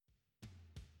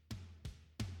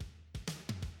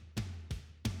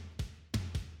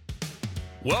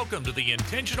Welcome to the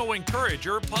Intentional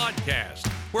Encourager podcast,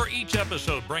 where each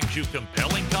episode brings you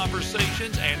compelling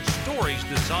conversations and stories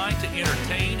designed to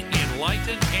entertain,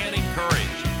 enlighten, and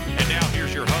encourage. And now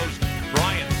here's your host,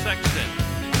 Brian Sexton.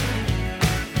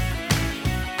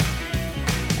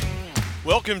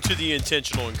 Welcome to the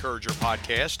Intentional Encourager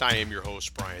podcast. I am your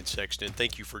host, Brian Sexton.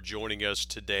 Thank you for joining us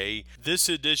today. This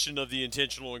edition of the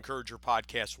Intentional Encourager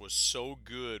podcast was so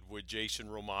good with Jason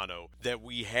Romano that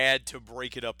we had to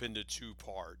break it up into two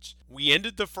parts. We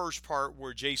ended the first part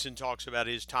where Jason talks about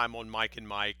his time on Mike and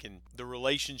Mike and the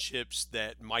relationships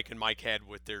that Mike and Mike had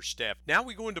with their staff. Now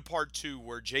we go into part two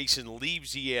where Jason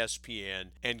leaves ESPN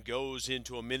and goes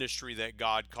into a ministry that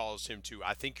God calls him to.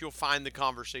 I think you'll find the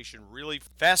conversation really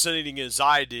fascinating as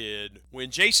I did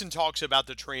when Jason talks about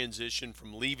the transition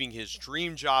from leaving his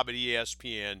dream job at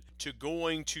ESPN to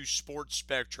going to Sports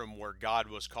Spectrum where God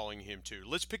was calling him to.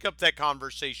 Let's pick up that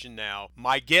conversation now.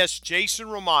 My guest, Jason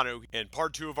Romano, and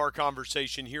part two of our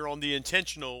conversation here on the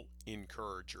Intentional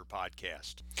Encourager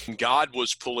podcast. God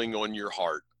was pulling on your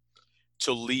heart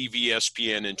to leave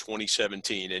ESPN in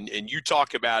 2017. And you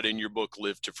talk about in your book,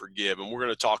 Live to Forgive, and we're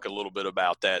going to talk a little bit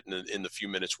about that in the few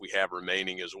minutes we have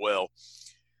remaining as well.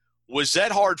 Was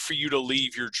that hard for you to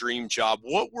leave your dream job?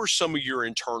 What were some of your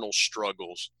internal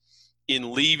struggles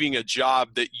in leaving a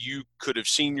job that you could have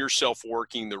seen yourself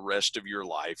working the rest of your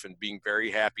life and being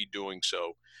very happy doing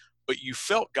so, but you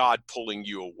felt God pulling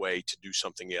you away to do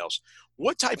something else?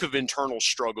 What type of internal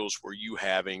struggles were you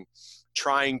having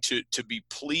trying to be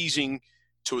pleasing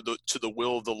to the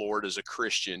will of the Lord as a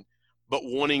Christian, but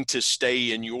wanting to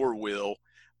stay in your will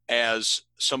as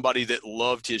somebody that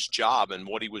loved his job and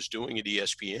what he was doing at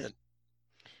ESPN?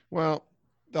 Well,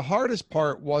 the hardest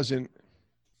part wasn't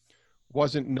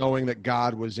knowing that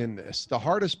God was in this. The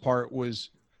hardest part was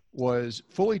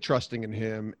fully trusting in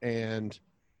him and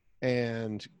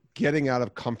getting out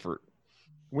of comfort.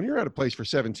 When you're at a place for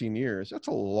 17 years, that's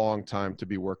a long time to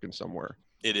be working somewhere.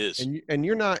 It is. And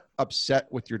you're not upset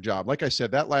with your job. Like I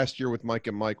said, that last year with Mike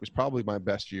and Mike was probably my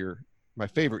best year, my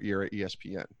favorite year at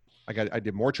ESPN. I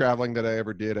did more traveling than I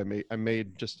ever did. I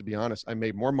made, just to be honest, I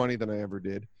made more money than I ever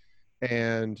did.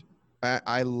 And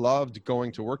I loved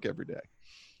going to work every day.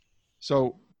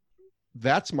 So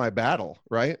that's my battle,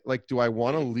 right? Like, do I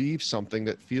want to leave something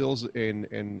that feels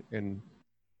and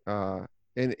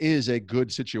is a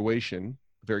good situation,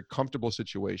 a very comfortable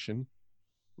situation?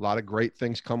 A lot of great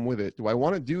things come with it. Do I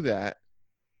want to do that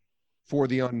for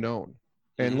the unknown?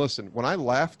 And listen, when I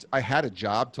left, I had a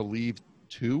job to leave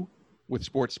to with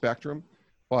Sports Spectrum,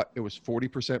 but it was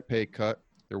 40% pay cut.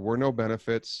 There were no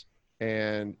benefits.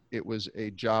 And it was a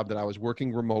job that I was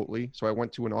working remotely. So I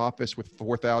went to an office with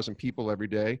 4,000 people every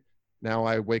day. Now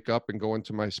I wake up and go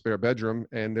into my spare bedroom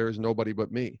and there's nobody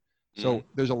but me. So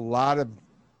there's a lot of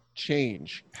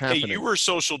change happening. Hey, you were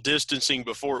social distancing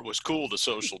before it was cool to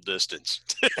social distance.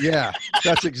 Yeah,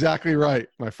 that's exactly right,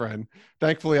 my friend.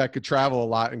 Thankfully, I could travel a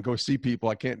lot and go see people.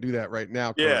 I can't do that right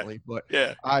now currently, but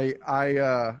yeah. I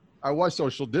was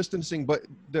social distancing, but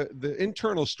the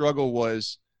internal struggle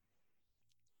was,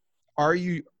 are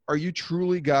you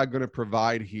truly, God, going to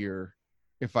provide here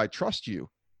if I trust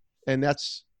you? And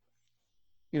that's,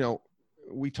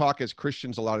 we talk as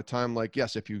Christians a lot of time, like,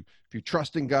 yes, if you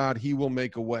trust in God, he will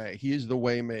make a way. He is the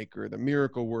way maker, the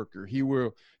miracle worker.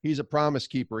 He's a promise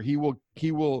keeper. He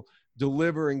will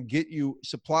deliver and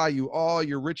supply you all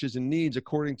your riches and needs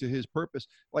according to his purpose.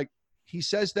 Like, he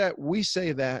says that, we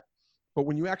say that, but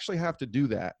when you actually have to do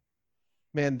that,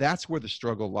 man, that's where the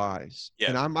struggle lies.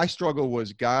 Yeah. And my struggle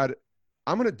was, God,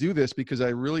 I'm going to do this because I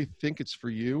really think it's for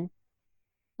you,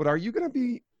 but are you going to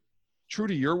be true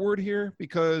to your word here?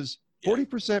 Because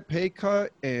 40% pay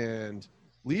cut and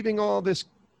leaving all this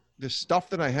stuff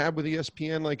that I had with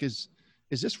ESPN, like, is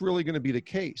this really going to be the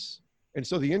case? And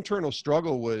so the internal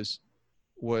struggle was,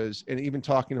 and even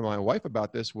talking to my wife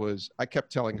about this, was I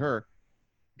kept telling her,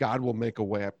 God will make a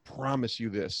way. I promise you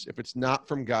this. If it's not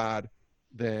from God,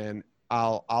 then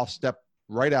I'll step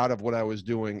right out of what I was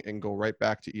doing and go right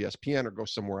back to ESPN or go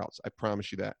somewhere else. I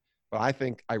promise you that. But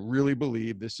I really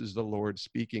believe this is the Lord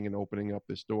speaking and opening up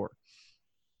this door.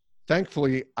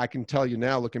 Thankfully, I can tell you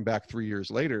now, looking back 3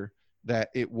 years later,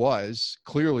 that it was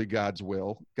clearly God's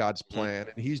will, God's plan.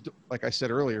 And he's, like I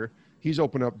said earlier, he's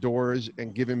opened up doors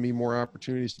and given me more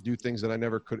opportunities to do things that I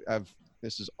never could have.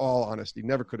 This is all honesty,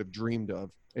 never could have dreamed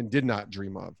of and did not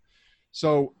dream of.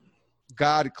 So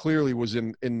God clearly was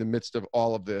in the midst of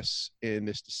all of this in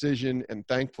this decision. And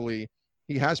thankfully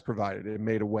he has provided and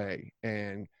made a way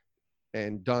and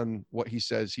done what he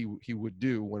says he would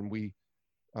do when we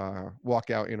walk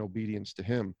out in obedience to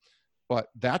him. But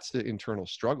that's the internal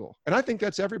struggle. And I think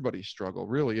that's everybody's struggle,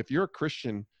 really. If you're a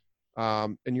Christian,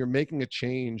 and you're making a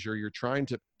change, or you're trying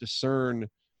to discern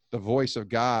the voice of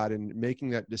God and making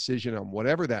that decision on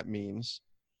whatever that means,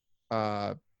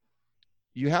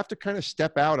 you have to kind of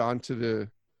step out onto the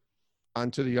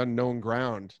unknown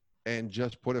ground and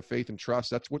just put a faith and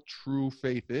trust. That's what true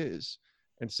faith is.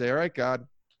 And say, all right, God,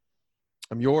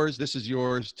 I'm yours. This is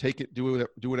yours. Take it, do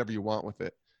whatever you want with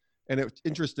it. And it's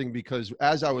interesting because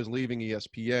as I was leaving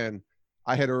ESPN,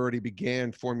 I had already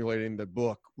began formulating the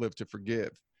book, Live to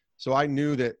Forgive. So I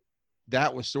knew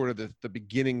that was sort of the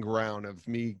beginning ground of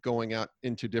me going out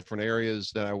into different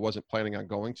areas that I wasn't planning on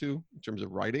going to in terms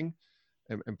of writing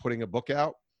and putting a book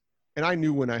out. And I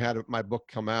knew when I had my book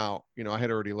come out, I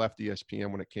had already left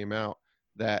ESPN when it came out,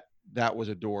 that was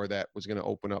a door that was going to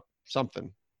open up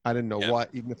something. I didn't know what,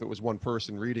 even if it was one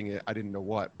person reading it, I didn't know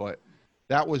what, but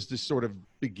that was the sort of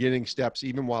beginning steps,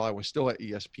 even while I was still at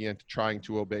ESPN, to trying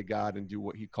to obey God and do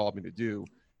what he called me to do.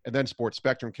 And then Sports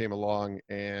Spectrum came along,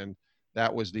 and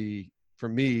that was for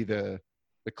me, the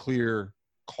clear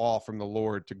call from the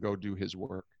Lord to go do his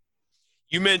work.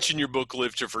 You mentioned your book,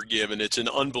 Live to Forgive, and it's an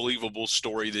unbelievable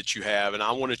story that you have. And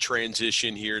I want to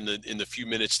transition here in the few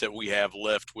minutes that we have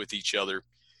left with each other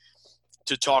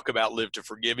to talk about Live to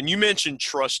Forgive. And you mentioned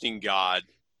trusting God,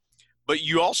 but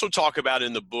you also talk about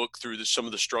in the book through some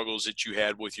of the struggles that you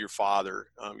had with your father.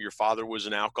 Your father was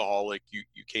an alcoholic.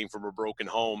 You came from a broken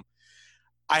home.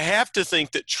 I have to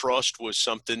think that trust was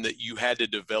something that you had to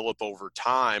develop over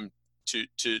time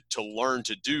to learn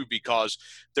to do, because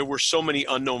there were so many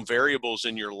unknown variables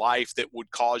in your life that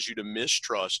would cause you to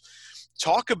mistrust.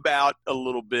 Talk about a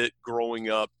little bit growing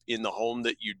up in the home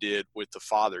that you did with the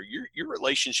father. Your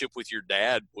relationship with your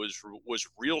dad was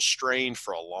real strained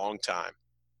for a long time.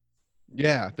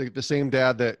 Yeah, the same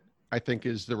dad that I think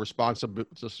is the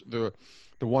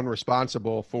one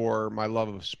responsible for my love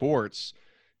of sports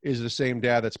is the same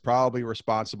dad that's probably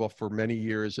responsible for many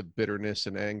years of bitterness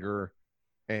and anger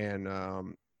and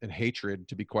hatred,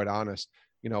 to be quite honest,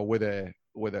 with a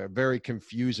very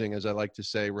confusing, as I like to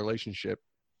say, relationship.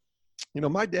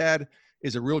 My dad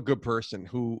is a real good person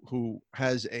who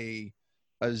has a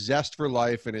zest for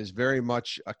life and is very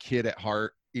much a kid at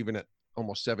heart, even at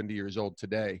almost 70 years old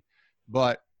today.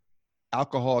 But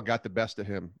alcohol got the best of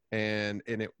him, and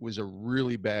it was a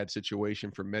really bad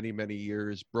situation for many, many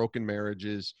years. Broken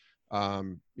marriages,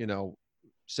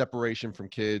 separation from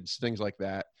kids, things like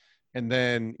that. And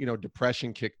then,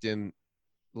 depression kicked in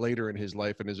later in his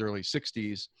life in his early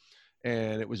 60s.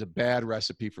 And it was a bad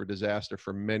recipe for disaster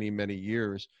for many, many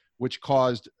years, which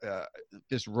caused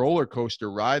this roller coaster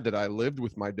ride that I lived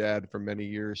with my dad for many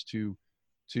years to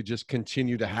just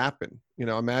continue to happen.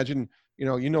 Imagine,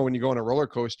 when you go on a roller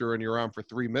coaster and you're on for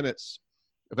 3 minutes,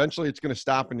 eventually it's going to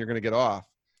stop and you're going to get off.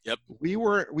 Yep. We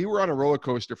were on a roller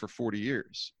coaster for 40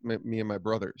 years, me and my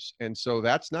brothers. And so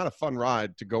that's not a fun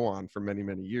ride to go on for many,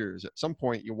 many years. At some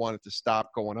point you want it to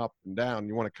stop going up and down.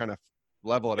 You want to kind of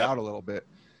level it out a little bit.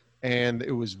 And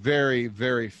it was very,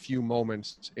 very few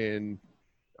moments in,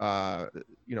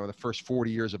 the first 40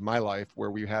 years of my life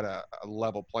where we had a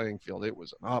level playing field. It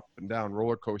was an up and down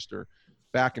roller coaster,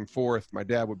 back and forth. My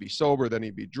dad would be sober, then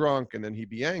he'd be drunk, and then he'd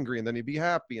be angry, and then he'd be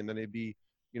happy, and then he'd be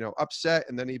upset,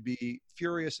 and then he'd be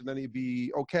furious, and then he'd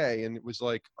be okay. And it was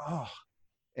like,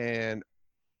 and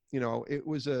it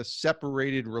was a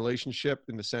separated relationship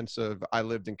in the sense of I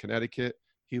lived in Connecticut,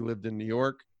 he lived in New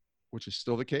York, which is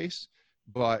still the case.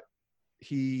 But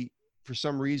he, for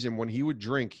some reason, when he would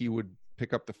drink, he would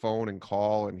pick up the phone and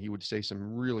call, and he would say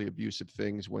some really abusive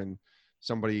things when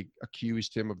somebody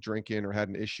accused him of drinking or had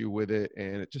an issue with it.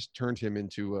 And it just turned him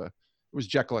into it was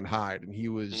Jekyll and Hyde. And he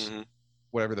was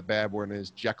whatever the bad one is.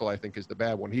 Jekyll, I think, is the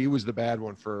bad one. He was the bad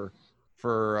one for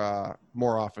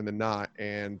more often than not.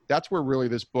 And that's where really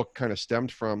this book kind of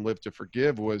stemmed from. Live to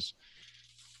Forgive was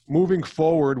moving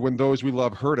forward when those we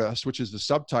love hurt us, which is the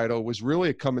subtitle, was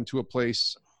really coming to a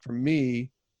place for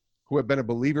me, who have been a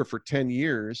believer for 10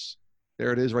 years.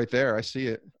 There it is right there. I see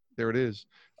it. There it is.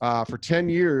 For 10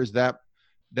 years, that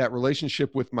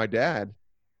relationship with my dad,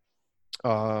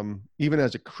 even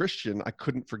as a Christian, I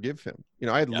couldn't forgive him.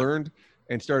 I had learned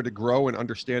and started to grow in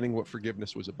understanding what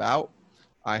forgiveness was about.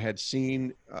 I had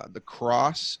seen the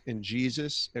cross in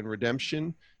Jesus and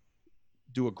redemption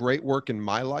do a great work in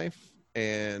my life,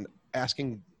 and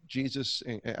asking Jesus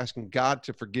and asking God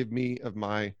to forgive me of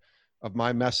my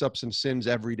mess ups and sins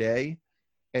every day.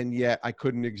 And yet I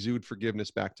couldn't exude forgiveness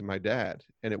back to my dad.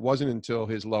 And it wasn't until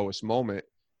his lowest moment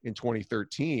in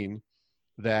 2013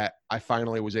 that I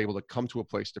finally was able to come to a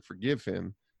place to forgive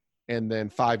him. And then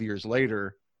 5 years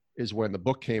later is when the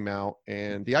book came out.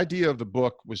 And the idea of the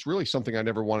book was really something I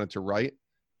never wanted to write.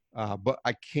 But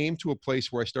I came to a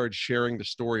place where I started sharing the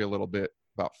story a little bit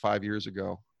about 5 years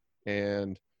ago.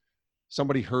 And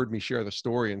somebody heard me share the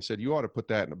story and said, you ought to put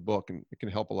that in a book and it can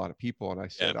help a lot of people. And I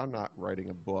said, I'm not writing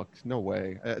a book. No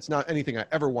way. It's not anything I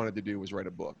ever wanted to do was write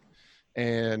a book.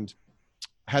 And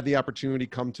had the opportunity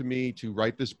come to me to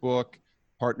write this book,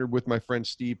 partnered with my friend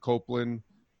Steve Copeland.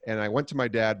 And I went to my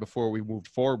dad before we moved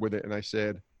forward with it. And I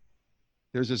said,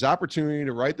 there's this opportunity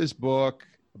to write this book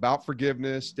about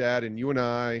forgiveness, Dad, and you and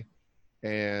I,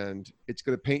 and it's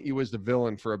going to paint you as the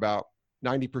villain for about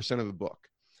 90% of the book.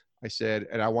 I said,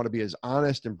 and I want to be as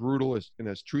honest and brutal and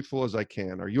as truthful as I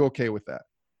can. Are you okay with that?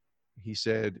 He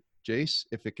said, Jace,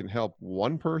 if it can help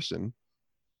one person,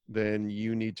 then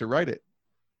you need to write it.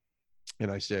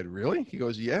 And I said, really? He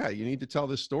goes, yeah, you need to tell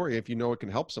this story if you know it can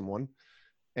help someone.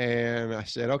 And I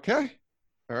said, okay,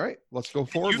 all right, let's go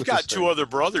forward. You've got two other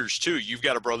brothers too. You've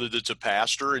got a brother that's a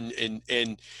pastor, and yep.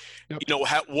 You know,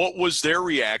 what was their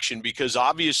reaction? Because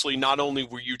obviously, not only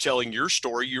were you telling your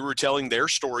story, you were telling their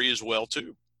story as well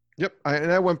too. Yep.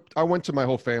 I went to my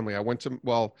whole family. I went to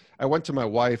my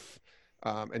wife,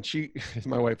 and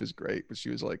my wife is great, but she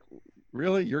was like,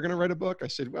 really? You're going to write a book? I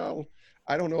said, well,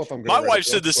 I don't know if I'm going to. My wife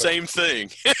said the same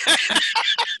thing.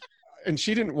 And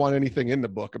she didn't want anything in the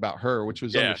book about her, which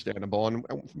was understandable. And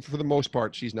for the most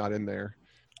part, she's not in there.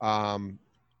 A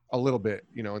little bit,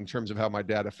 you know, in terms of how my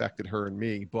dad affected her and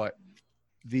me, but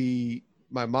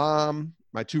my mom,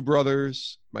 my two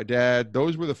brothers, my dad,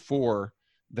 those were the four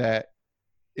that,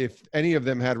 if any of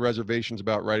them had reservations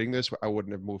about writing this, I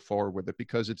wouldn't have moved forward with it,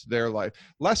 because it's their life.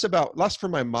 Less for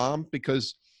my mom,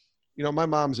 because, you know, my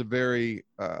mom's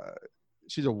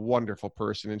she's a wonderful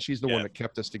person, and she's the one that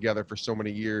kept us together for so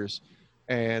many years.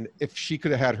 And if she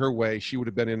could have had her way, she would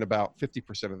have been in about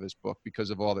 50% of this book because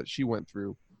of all that she went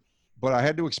through. But I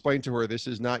had to explain to her, this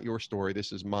is not your story.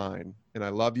 This is mine. And I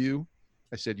love you.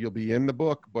 I said, you'll be in the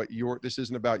book, but this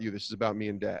isn't about you. This is about me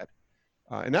and Dad.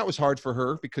 And that was hard for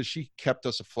her, because she kept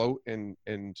us afloat and,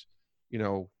 you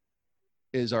know,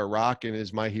 is our rock and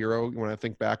is my hero. When I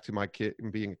think back to my kid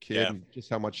and being a kid, and just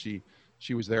how much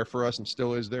she was there for us and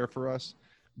still is there for us.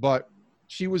 But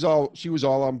she was all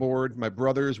on board. My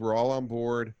brothers were all on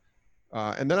board.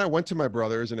 And then I went to my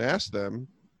brothers and asked them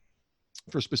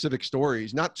for specific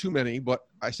stories, not too many, but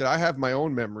I said, I have my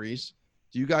own memories.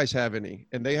 Do you guys have any?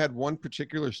 And they had one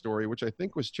particular story, which I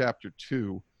think was chapter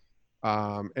 2.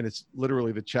 And it's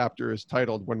literally, the chapter is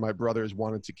titled "When My Brothers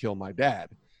Wanted to Kill My Dad."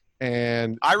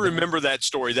 And I remember that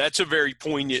story. That's a very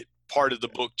poignant part of the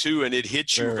book too. And it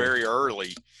hits you very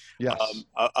early. Yes.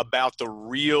 About the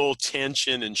real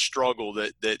tension and struggle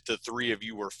that the three of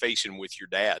you were facing with your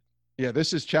dad. Yeah.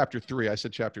 This is chapter 3. I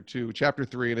said chapter 2, chapter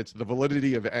 3, and it's the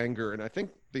validity of anger. And I think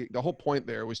the whole point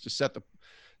there was to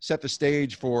set the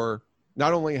stage for,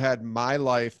 not only had my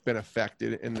life been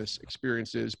affected in this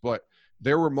experiences, but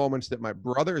there were moments that my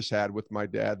brothers had with my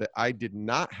dad that I did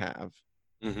not have,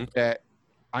 that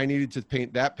I needed to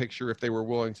paint that picture if they were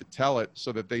willing to tell it,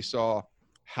 so that they saw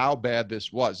how bad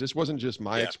this was. This wasn't just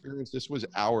my experience. This was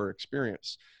our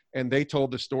experience. And they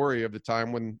told the story of the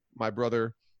time when my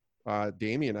brother,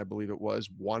 Damien, I believe it was,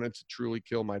 wanted to truly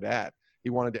kill my dad. He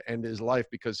wanted to end his life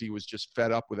because he was just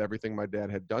fed up with everything my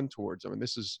dad had done towards him. And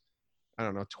this is, I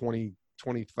don't know,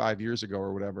 25 years ago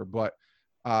or whatever. But,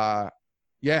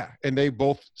 and they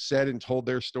both said and told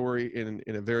their story in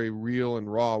a very real and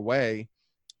raw way,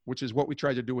 which is what we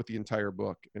tried to do with the entire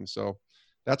book. And so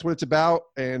that's what it's about.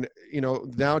 And, you know,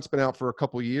 now it's been out for a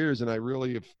couple of years, and I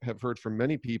really have heard from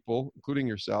many people, including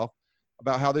yourself,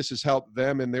 about how this has helped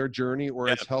them in their journey, or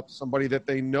it's helped somebody that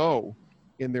they know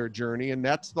in their journey. And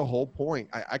that's the whole point.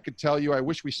 I could tell you, I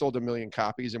wish we sold 1 million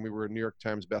copies and we were a New York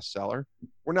Times bestseller.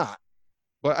 We're not,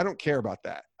 but I don't care about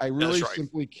that. I really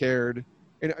simply cared.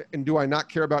 And do I not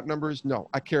care about numbers? No,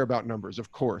 I care about numbers,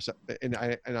 of course. And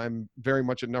I'm very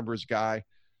much a numbers guy,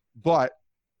 but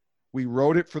we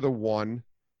wrote it for the one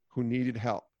who needed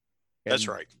help. And that's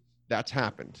right. That's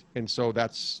happened. And so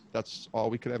that's all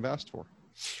we could have asked for.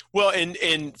 Well,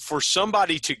 and for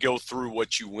somebody to go through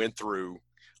what you went through,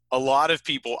 a lot of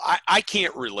people, I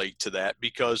can't relate to that,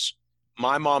 because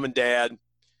my mom and dad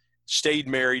stayed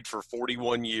married for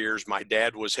 41 years. My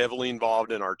dad was heavily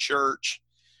involved in our church.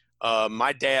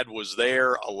 My dad was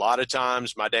there a lot of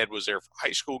times. My dad was there for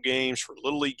high school games, for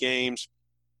Little League games.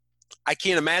 I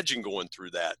can't imagine going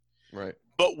through that. Right.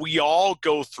 But we all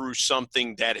go through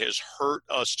something that has hurt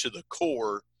us to the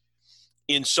core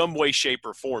in some way, shape,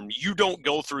 or form. You don't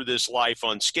go through this life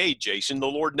unscathed, Jason. The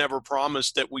Lord never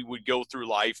promised that we would go through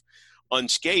life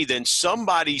unscathed, and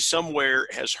somebody somewhere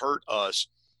has hurt us.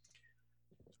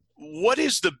 What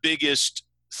is the biggest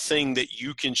thing that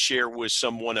you can share with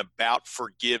someone about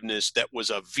forgiveness that was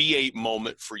a V8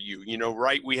 moment for you? You know,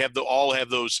 right? We all have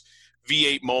those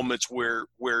V8 moments where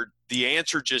the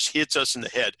answer just hits us in the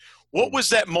head. What was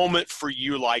that moment for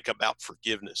you like about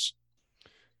forgiveness?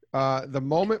 The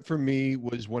moment for me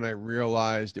was when I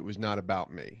realized it was not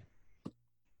about me.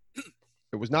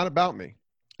 It was not about me.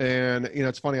 And,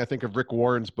 it's funny. I think of Rick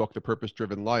Warren's book, The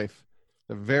Purpose-Driven Life.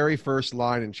 The very first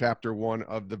line in chapter 1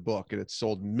 of the book, and it's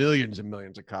sold millions and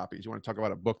millions of copies. You want to talk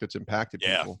about a book that's impacted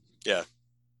people? Yeah.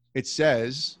 It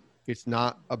says, it's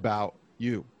not about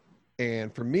you.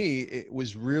 And for me, it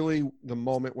was really the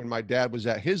moment when my dad was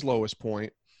at his lowest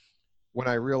point, when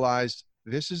I realized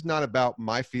this is not about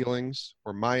my feelings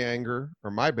or my anger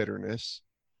or my bitterness.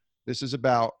 This is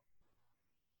about,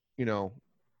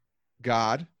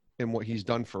 God and what he's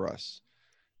done for us.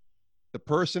 The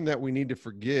person that we need to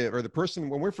forgive, or the person,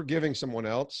 when we're forgiving someone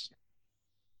else,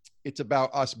 it's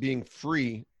about us being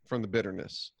free from the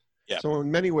bitterness. Yeah. So in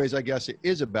many ways, I guess it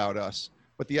is about us,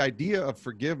 but the idea of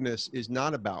forgiveness is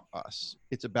not about us.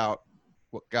 It's about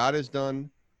what God has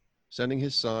done, sending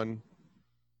his son,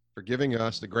 forgiving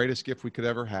us, the greatest gift we could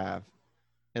ever have.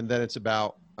 And then it's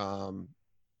about,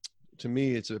 to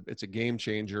me, it's a game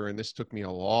changer. And this took me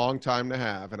a long time to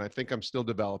have, and I think I'm still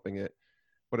developing it,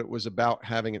 but it was about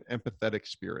having an empathetic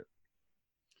spirit.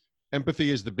 Empathy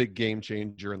is the big game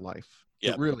changer in life.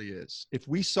 Yep. It really is. If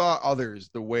we saw others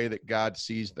the way that God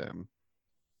sees them,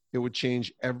 it would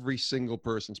change every single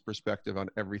person's perspective on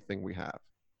everything we have.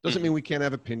 Doesn't mean we can't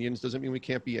have opinions. Doesn't mean we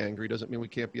can't be angry. Doesn't mean we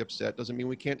can't be upset. Doesn't mean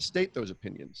we can't state those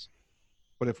opinions.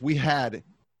 But if we had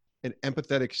an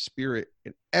empathetic spirit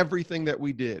in everything that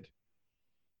we did,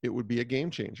 it would be a game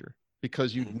changer,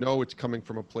 because you'd know it's coming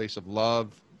from a place of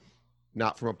love,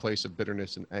 not from a place of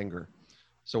bitterness and anger.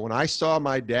 So when I saw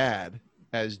my dad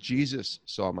as Jesus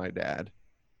saw my dad,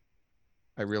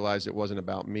 I realized it wasn't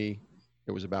about me.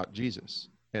 It was about Jesus.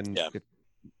 And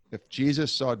if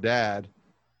Jesus saw dad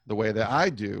the way that I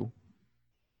do,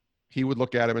 he would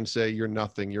look at him and say, you're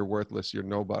nothing, you're worthless, you're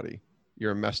nobody,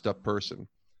 you're a messed up person.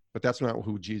 But that's not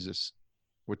what Jesus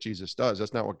does.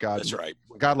 That's not what God. That's right.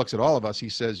 When God looks at all of us, he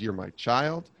says, you're my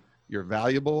child, you're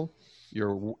valuable,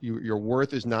 your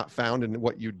worth is not found in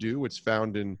what you do, it's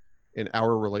found in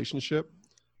our relationship.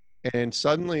 And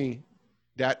suddenly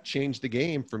that changed the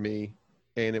game for me.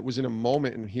 And it was in a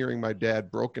moment in hearing my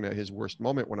dad broken at his worst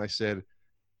moment when I said,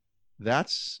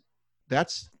 that's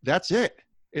it.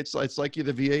 It's like the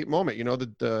V8 moment,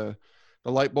 the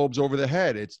light bulb's over the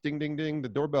head. It's ding, ding, ding. The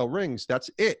doorbell rings. That's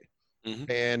it.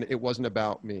 Mm-hmm. And it wasn't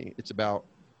about me. It's about,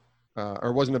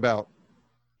 it wasn't about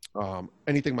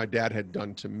anything my dad had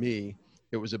done to me.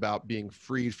 It was about being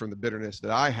freed from the bitterness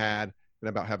that I had, and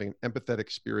about having an empathetic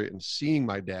spirit and seeing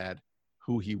my dad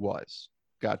who he was,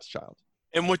 God's child.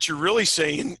 And what you're really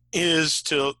saying is,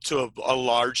 to a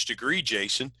large degree,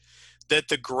 Jason, that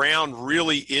the ground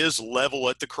really is level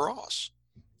at the cross.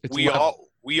 We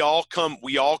all come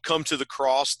to the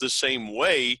cross the same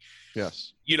way.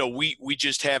 Yes. We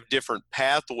just have different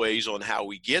pathways on how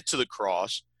we get to the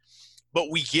cross,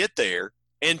 but we get there,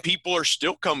 and people are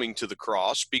still coming to the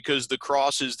cross, because the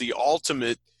cross is the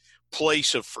ultimate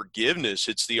place of forgiveness.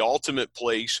 It's the ultimate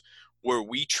place where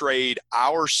we trade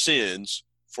our sins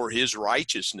for his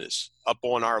righteousness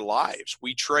upon our lives.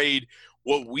 We trade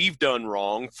what we've done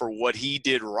wrong for what he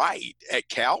did right at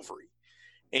Calvary.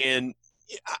 And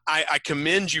I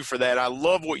commend you for that. I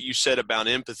love what you said about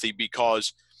empathy,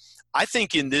 because I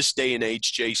think in this day and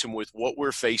age, Jason, with what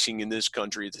we're facing in this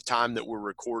country at the time that we're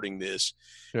recording this,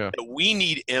 that we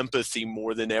need empathy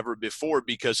more than ever before,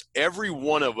 because every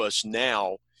one of us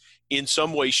now, in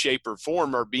some way, shape, or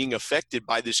form, are being affected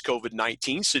by this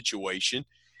COVID-19 situation.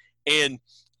 And,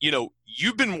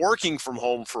 you've been working from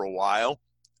home for a while.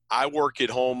 I work at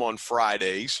home on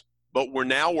Fridays, but we're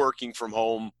now working from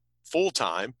home full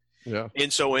time. Yeah.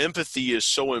 And so empathy is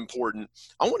so important.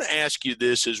 I want to ask you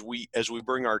this as we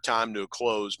bring our time to a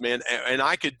close, man. And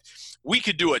we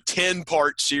could do a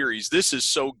 10-part series. This is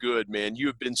so good, man. You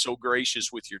have been so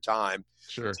gracious with your time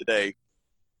today.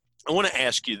 I want to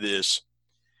ask you this.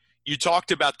 You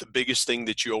talked about the biggest thing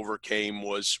that you overcame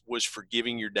was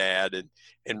forgiving your dad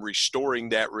and restoring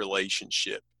that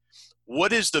relationship.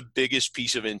 What is the biggest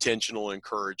piece of intentional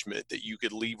encouragement that you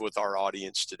could leave with our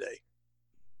audience today?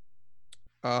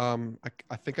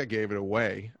 I think I gave it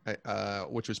away,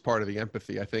 which was part of the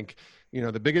empathy. I think,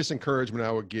 the biggest encouragement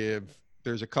I would give,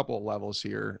 there's a couple of levels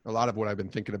here. A lot of what I've been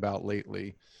thinking about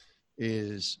lately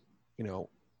is,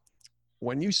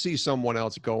 when you see someone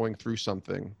else going through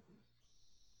something,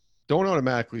 don't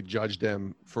automatically judge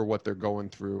them for what they're going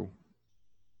through.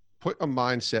 Put a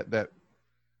mindset that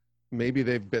maybe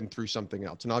they've been through something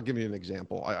else. And I'll give you an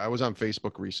example. I was on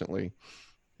Facebook recently,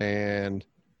 and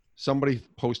somebody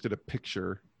posted a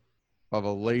picture of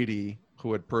a lady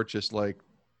who had purchased like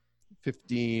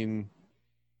 15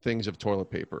 things of toilet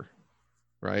paper,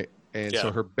 right? And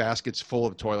so her basket's full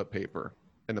of toilet paper.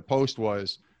 And the post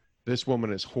was, this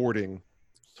woman is hoarding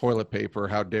toilet paper.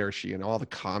 How dare she? And all the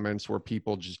comments were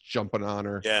people just jumping on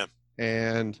her. Yeah.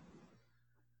 And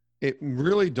it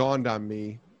really dawned on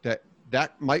me that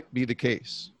that might be the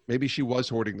case. Maybe she was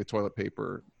hoarding the toilet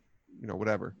paper, you know,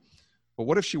 whatever. But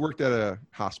what if she worked at a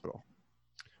hospital?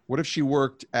 What if she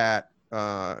worked at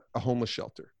a homeless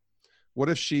shelter? What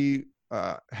if she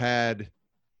had,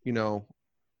 you know,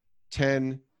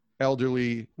 10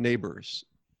 elderly neighbors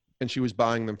and she was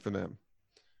buying them for them?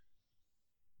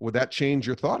 Would that change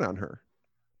your thought on her?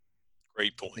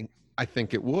 Great point. I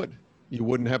think it would. You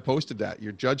wouldn't have posted that,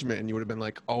 your judgment, and you would have been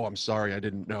like, oh, I'm sorry, I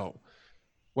didn't know.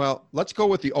 Well, let's go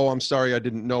with the, oh, I'm sorry, I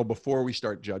didn't know before we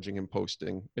start judging and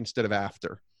posting instead of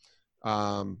after.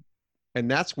 And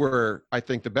that's where I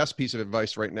think the best piece of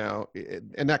advice right now,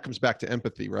 and that comes back to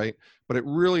empathy, right? But it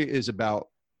really is about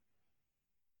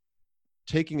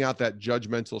taking out that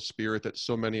judgmental spirit that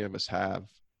so many of us have,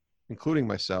 including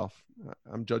myself.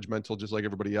 I'm judgmental just like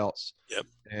everybody else. Yep.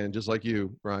 And just like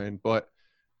you, Brian. But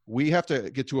we have to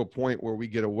get to a point where we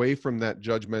get away from that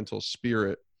judgmental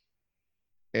spirit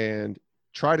and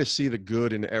try to see the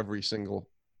good in every single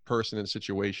person and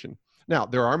situation. Now,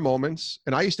 there are moments,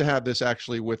 and I used to have this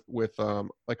actually with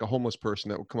like a homeless person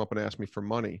that would come up and ask me for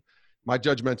money. My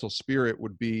judgmental spirit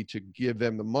would be to give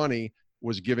them the money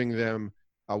was giving them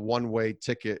a one-way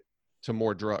ticket to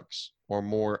more drugs or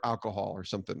more alcohol or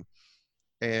something.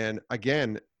 And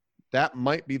again, that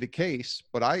might be the case,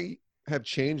 but I have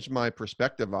changed my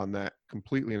perspective on that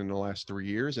completely in the last 3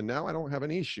 years. And now I don't have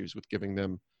any issues with giving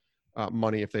them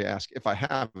money if they ask, if I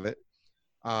have it.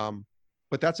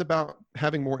 But that's about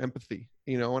having more empathy,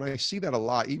 you know, and I see that a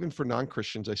lot, even for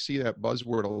non-Christians. I see that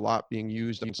buzzword a lot being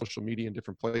used on social media in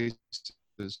different places,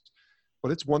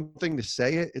 but it's one thing to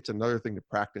say it. It's another thing to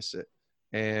practice it.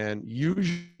 And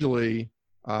usually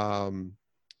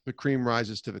the cream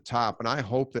rises to the top. And I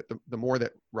hope that the more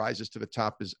that rises to the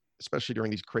top is, especially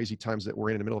during these crazy times that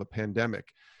we're in the middle of a pandemic,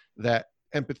 that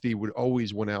empathy would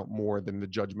always win out more than the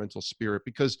judgmental spirit.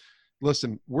 Because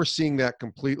listen, we're seeing that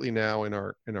completely now in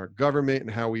our government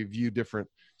and how we view different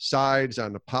sides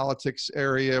on the politics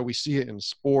area. We see it in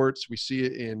sports. We see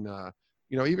it in,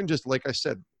 you know, even just like I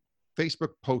said, Facebook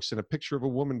posts and a picture of a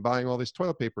woman buying all this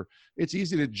toilet paper. It's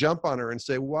easy to jump on her and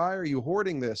say, why are you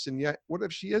hoarding this? And yet, what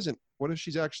if she isn't? What if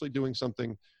she's actually doing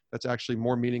something that's actually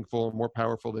more meaningful and more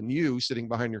powerful than you sitting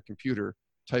behind your computer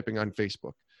typing on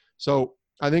Facebook? So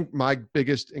I think my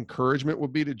biggest encouragement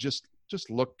would be to just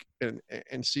look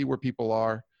and see where people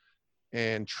are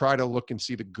and try to look and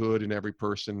see the good in every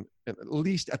person. And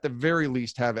at the very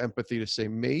least, have empathy to say,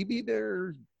 maybe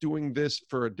they're doing this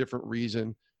for a different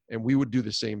reason. And we would do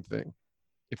the same thing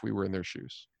if we were in their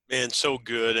shoes. Man, so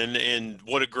good. And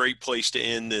what a great place to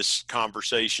end this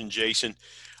conversation, Jason.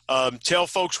 Tell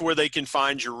folks where they can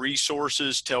find your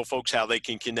resources. Tell folks how they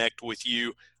can connect with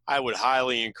you. I would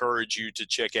highly encourage you to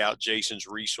check out Jason's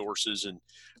resources, and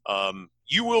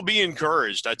you will be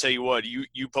encouraged. I tell you what,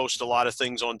 you post a lot of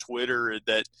things on Twitter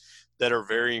that are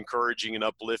very encouraging and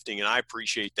uplifting, and I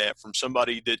appreciate that from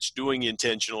somebody that's doing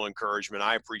intentional encouragement.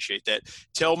 I appreciate that.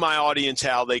 Tell my audience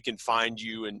how they can find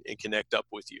you and connect up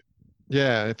with you.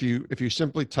 Yeah, if you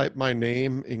simply type my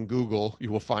name in Google,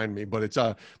 you will find me. But it's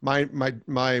my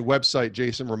website,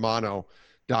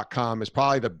 jasonromano.com, is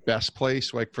probably the best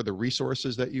place, like, for the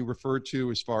resources that you referred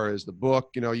to. As far as the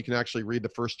book, you know, you can actually read the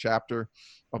first chapter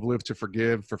of Live to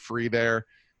Forgive for free there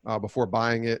before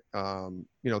buying it. You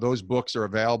know, those books are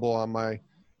available on my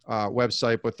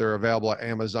website, but they're available at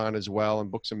Amazon as well,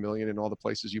 and Books A Million, and all the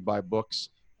places you buy books.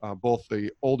 Both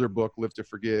the older book, Live to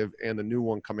Forgive, and the new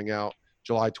one coming out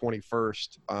July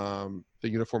 21st, The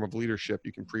Uniform of Leadership.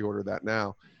 You can pre-order that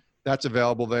now. That's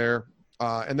available there.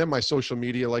 And then my social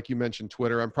media, like you mentioned,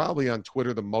 Twitter. I'm probably on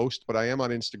Twitter the most, but I am on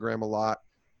Instagram a lot,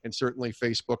 and certainly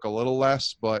Facebook a little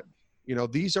less. But, you know,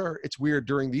 it's weird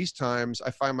during these times, I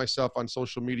find myself on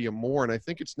social media more. And I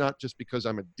think it's not just because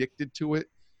I'm addicted to it,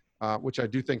 which I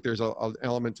do think there's an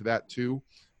element to that too,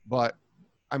 but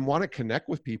I want to connect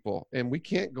with people, and we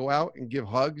can't go out and give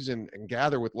hugs and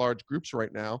gather with large groups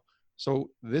right now. So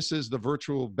this is the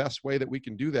virtual best way that we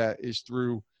can do that, is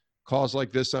through calls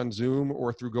like this on Zoom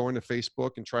or through going to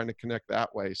Facebook and trying to connect that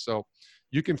way. So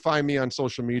you can find me on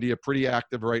social media, pretty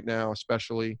active right now,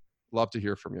 especially. Love to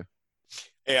hear from you.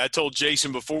 Hey, I told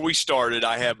Jason before we started,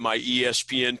 I have my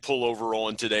ESPN pullover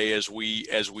on today as we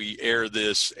air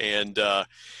this. And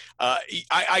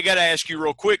I got to ask you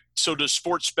real quick, So does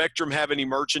Sports Spectrum have any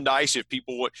merchandise? If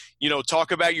people want,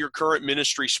 talk about your current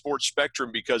ministry, Sports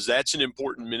Spectrum, because that's an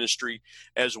important ministry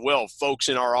as well. Folks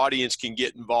in our audience can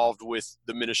get involved with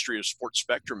the ministry of Sports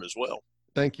Spectrum as well.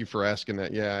 Thank you for asking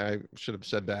that. Yeah, I should have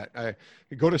said that. I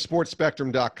go to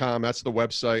sportspectrum.com. That's the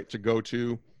website to go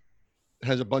to. It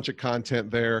has a bunch of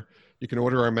content there. You can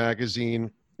order our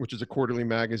magazine, which is a quarterly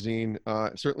magazine.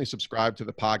 Certainly subscribe to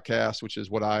the podcast, which is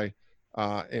what I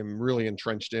am really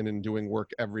entrenched in and doing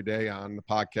work every day on the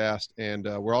podcast. And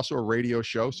we're also a radio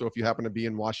show. So if you happen to be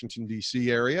in Washington,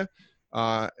 D.C. area,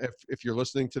 if you're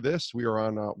listening to this, we are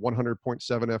on 100.7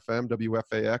 FM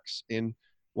WFAX in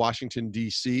Washington,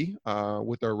 D.C.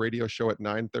 With our radio show at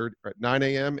 9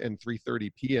 a.m. and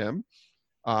 3:30 p.m.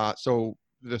 So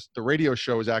the radio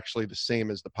show is actually the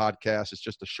same as the podcast. It's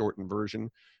just a shortened version,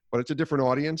 but it's a different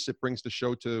audience. It brings the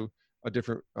show to a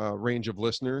different range of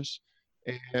listeners.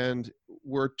 And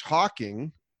we're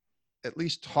at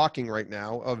least talking right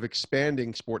now of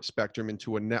expanding Sports Spectrum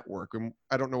into a network. And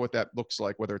I don't know what that looks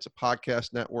like, whether it's a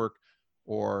podcast network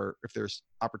or if there's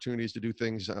opportunities to do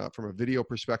things from a video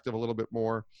perspective a little bit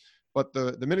more. But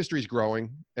the ministry is growing,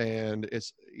 and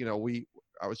it's,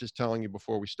 I was just telling you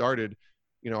before we started,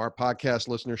 our podcast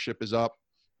listenership is up.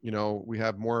 We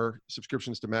have more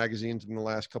subscriptions to magazines in the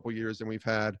last couple of years than we've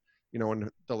had, in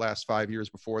the last 5 years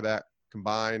before that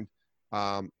combined.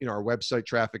 Our website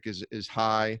traffic is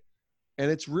high,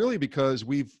 and it's really because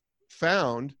we've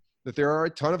found that there are a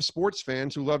ton of sports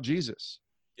fans who love Jesus.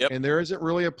 Yep. And there isn't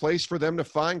really a place for them to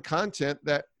find content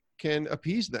that can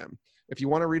appease them. If you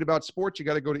want to read about sports, you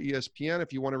got to go to ESPN.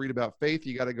 If you want to read about faith,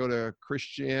 you got to go to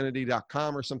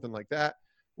Christianity.com or something like that.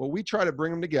 Well, we try to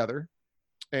bring them together.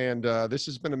 And this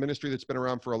has been a ministry that's been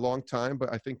around for a long time.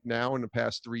 But I think now in the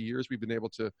past 3 years, we've been able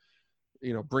to,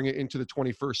 bring it into the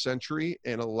 21st century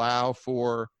and allow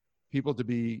for people to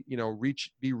be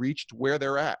reached where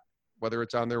they're at, whether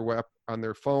it's on their web, on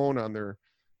their phone, on their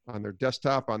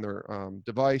desktop, on their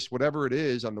device, whatever it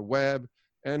is, on the web,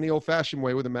 and the old-fashioned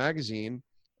way with a magazine.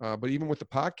 But even with the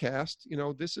podcast,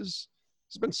 this has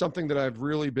been something that I've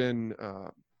really been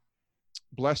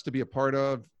blessed to be a part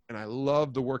of, and I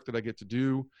love the work that I get to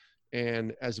do.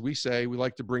 And as we say, we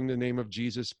like to bring the name of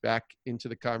Jesus back into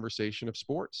the conversation of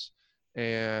sports.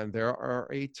 And there are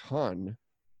a ton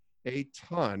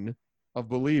of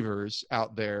believers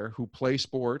out there who play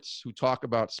sports, who talk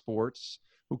about sports,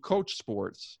 who coach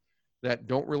sports, that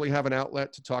don't really have an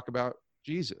outlet to talk about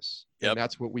Jesus. Yep. And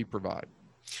that's what we provide.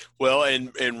 Well,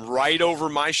 and right over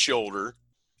my shoulder,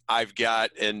 I've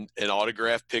got an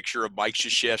autographed picture of Mike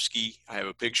Krzyzewski. I have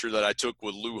a picture that I took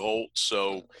with Lou Holtz.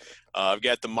 So I've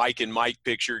got the Mike and Mike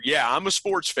picture. Yeah, I'm a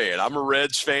sports fan. I'm a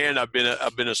Reds fan. I've been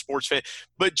a sports fan.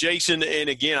 But Jason, and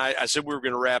again, I said we were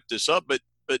going to wrap this up, but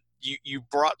you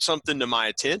brought something to my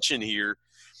attention here.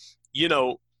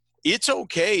 It's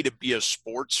okay to be a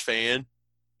sports fan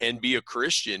and be a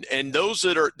Christian. And those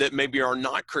that maybe are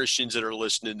not Christians that are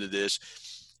listening to this,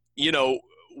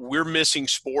 we're missing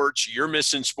sports. You're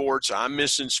missing sports. I'm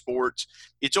missing sports.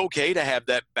 It's okay to have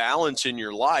that balance in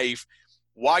your life.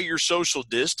 While you're social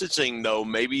distancing, though,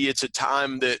 maybe it's a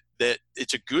time that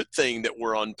it's a good thing that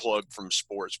we're unplugged from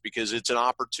sports, because it's an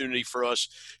opportunity for us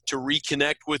to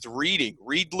reconnect with reading.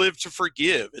 Read, Live to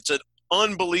Forgive. It's an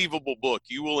unbelievable book.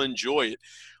 You will enjoy it.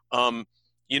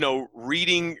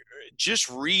 Reading,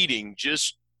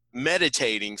 just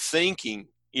meditating, thinking,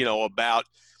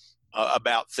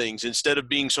 about things instead of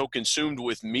being so consumed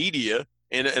with media.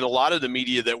 And a lot of the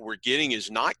media that we're getting is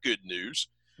not good news,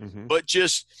 but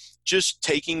just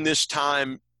taking this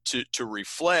time to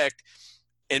reflect.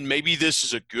 And maybe this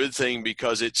is a good thing,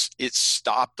 because it's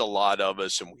stopped a lot of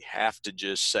us, and we have to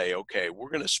just say, okay, we're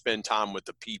going to spend time with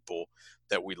the people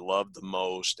that we love the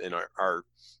most and are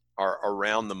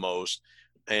around the most.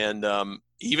 And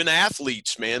even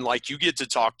athletes, man, like you get to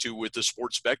talk to with the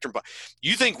Sports Spectrum.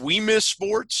 You think we miss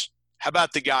sports? How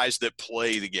about the guys that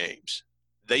play the games?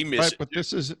 They miss it. But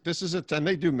this is and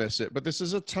they do miss it. But this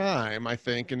is a time, I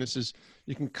think, and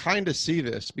you can kind of see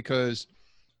this, because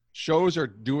shows are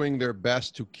doing their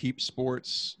best to keep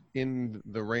sports in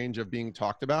the range of being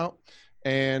talked about.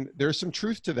 And there's some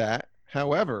truth to that.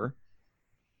 However,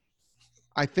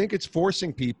 I think it's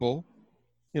forcing people,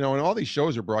 and all these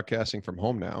shows are broadcasting from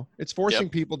home now. It's forcing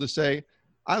people to say,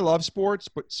 I love sports,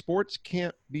 but sports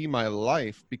can't be my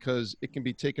life, because it can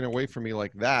be taken away from me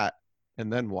like that.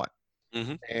 And then what?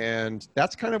 Mm-hmm. And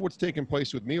that's kind of what's taken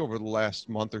place with me over the last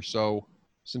month or so,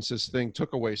 since this thing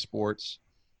took away sports,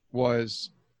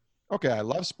 was, okay, I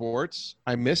love sports.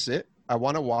 I miss it. I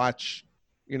want to watch,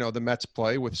 the Mets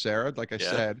play with Sarah, like I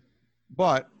said,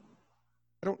 but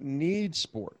I don't need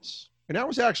sports. And I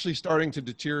was actually starting to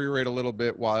deteriorate a little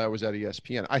bit while I was at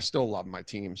ESPN. I still love my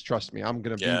teams. Trust me, I'm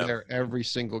going to be there every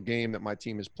single game that my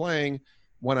team is playing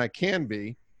when I can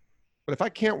be. But if I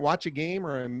can't watch a game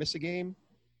or I miss a game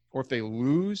or if they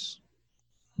lose,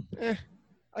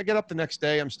 I get up the next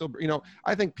day. I'm still,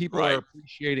 I think people are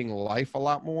appreciating life a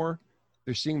lot more.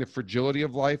 They're seeing the fragility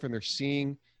of life and they're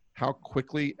seeing how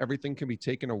quickly everything can be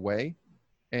taken away.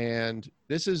 And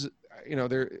this is,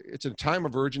 it's a time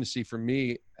of urgency for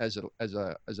me as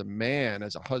a man,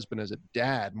 as a husband, as a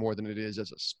dad, more than it is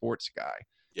as a sports guy.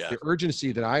 Yeah. The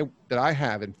urgency that I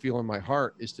have and feel in my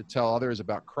heart is to tell others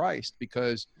about Christ,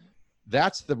 because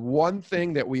that's the one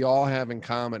thing that we all have in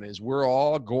common is we're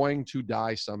all going to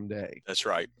die someday. That's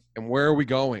right. And where are we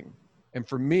going? And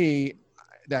for me,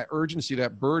 that urgency,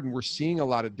 that burden, we're seeing a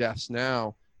lot of deaths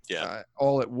now.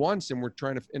 All at once, and we're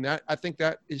trying to, and that, I think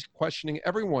that is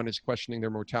everyone is questioning their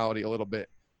mortality a little bit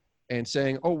and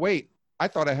saying, oh wait, I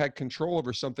thought I had control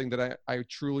over something that I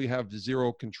truly have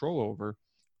zero control over.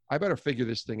 I better figure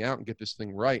this thing out and get this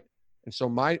thing right. And so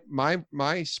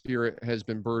my spirit has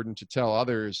been burdened to tell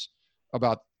others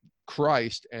about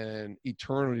Christ and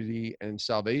eternity and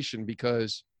salvation,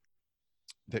 because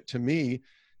that, to me,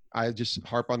 I just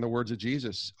harp on the words of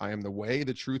Jesus. I am the way,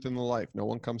 the truth, and the life. No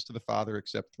one comes to the Father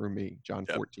except through me. John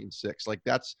 14:6. Like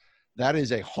that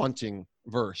is a haunting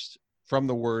verse from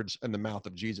the words and the mouth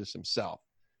of Jesus himself.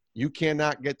 You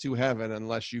cannot get to heaven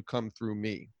unless you come through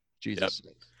me, Jesus.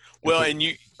 Well, and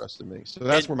you trust in me. So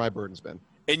that's where my burden's been.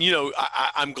 And,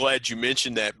 I'm glad you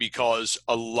mentioned that, because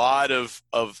a lot of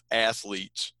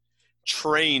athletes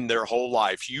train their whole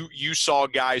life. You saw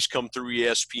guys come through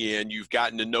ESPN. You've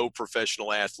gotten to know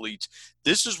professional athletes.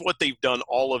 This is what they've done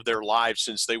all of their lives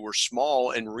since they were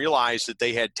small, and realized that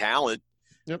they had talent,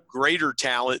 greater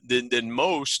talent than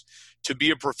most, to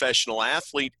be a professional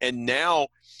athlete. And now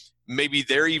maybe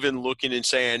they're even looking and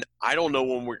saying, I don't know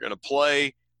when we're going to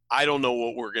play. I don't know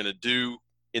what we're going to do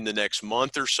in the next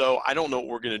month or so. I don't know what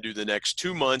we're going to do the next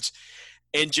 2 months.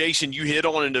 And Jason, you hit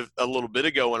on it a little bit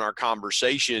ago in our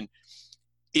conversation.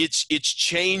 It's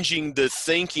changing the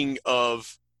thinking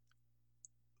of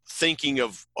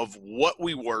what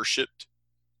we worshiped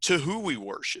to who we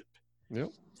worship.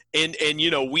 Yep.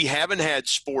 And we haven't had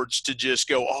sports to just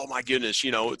go, oh my goodness,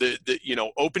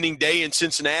 the opening day in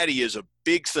Cincinnati is a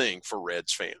big thing for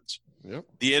Reds fans. Yep.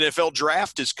 The NFL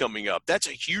draft is coming up. That's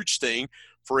a huge thing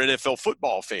for NFL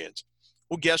football fans.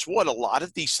 Well, guess what? A lot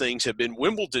of these things have been –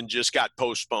 Wimbledon just got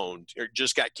postponed or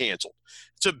just got canceled.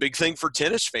 It's a big thing for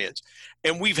tennis fans.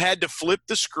 And we've had to flip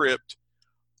the script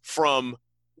from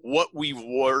what we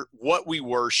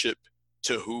worship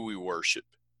to who we worship.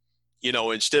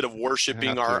 Instead of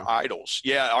worshiping our idols.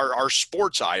 Yeah, our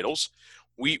sports idols.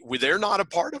 They're not a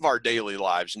part of our daily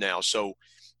lives now. So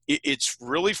it's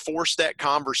really forced that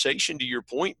conversation, to your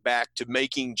point, back to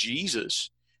making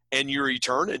Jesus and your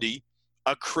eternity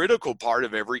a critical part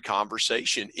of every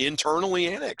conversation, internally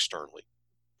and externally.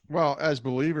 Well, as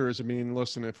believers, I mean,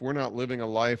 listen, if we're not living a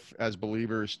life as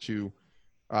believers to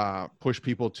push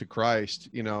people to Christ,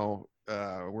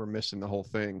 we're missing the whole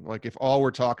thing. Like, if all we're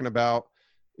talking about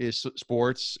is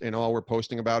sports and all we're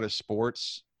posting about is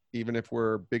sports, even if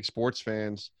we're big sports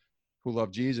fans who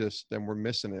love Jesus, then we're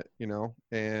missing it,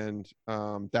 and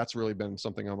that's really been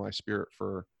something on my spirit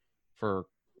for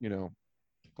the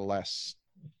last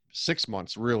 6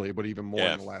 months, really, but even more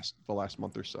in the last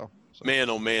month or so. Man,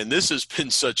 oh man, this has been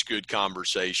such good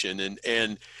conversation,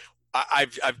 and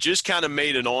I've just kind of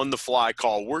made an on the fly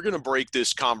call. We're going to break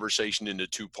this conversation into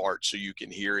two parts so you can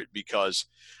hear it, because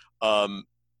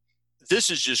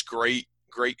this is just great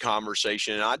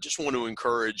conversation. And I just want to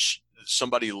encourage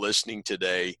somebody listening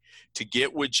today to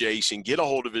get with Jason, get a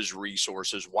hold of his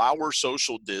resources while we're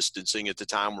social distancing at the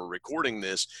time we're recording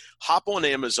this. Hop on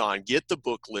Amazon, get the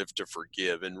book Live to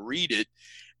Forgive, and read it,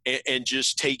 and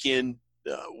just take in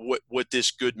what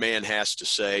this good man has to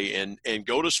say, and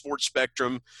go to Sports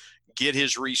Spectrum, get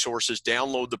his resources,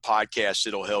 download the podcast.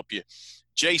 It'll help you.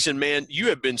 Jason, man, you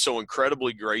have been so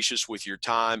incredibly gracious with your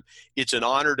time. It's an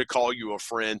honor to call you a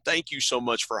friend. Thank you so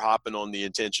much for hopping on the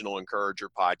Intentional Encourager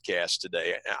podcast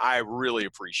today. I really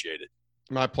appreciate it.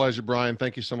 My pleasure, Brian.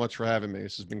 Thank you so much for having me.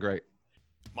 This has been great.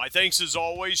 My thanks, as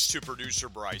always, to producer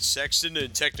Bryce Sexton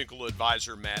and technical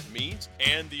advisor Matt Means.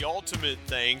 And the ultimate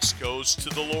thanks goes to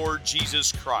the Lord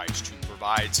Jesus Christ, who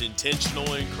provides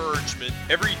intentional encouragement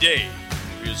every day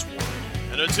through his word.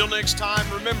 And until next time,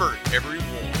 remember, everyone,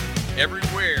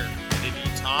 everywhere, at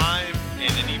any time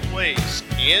and any place,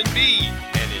 can be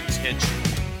an intentional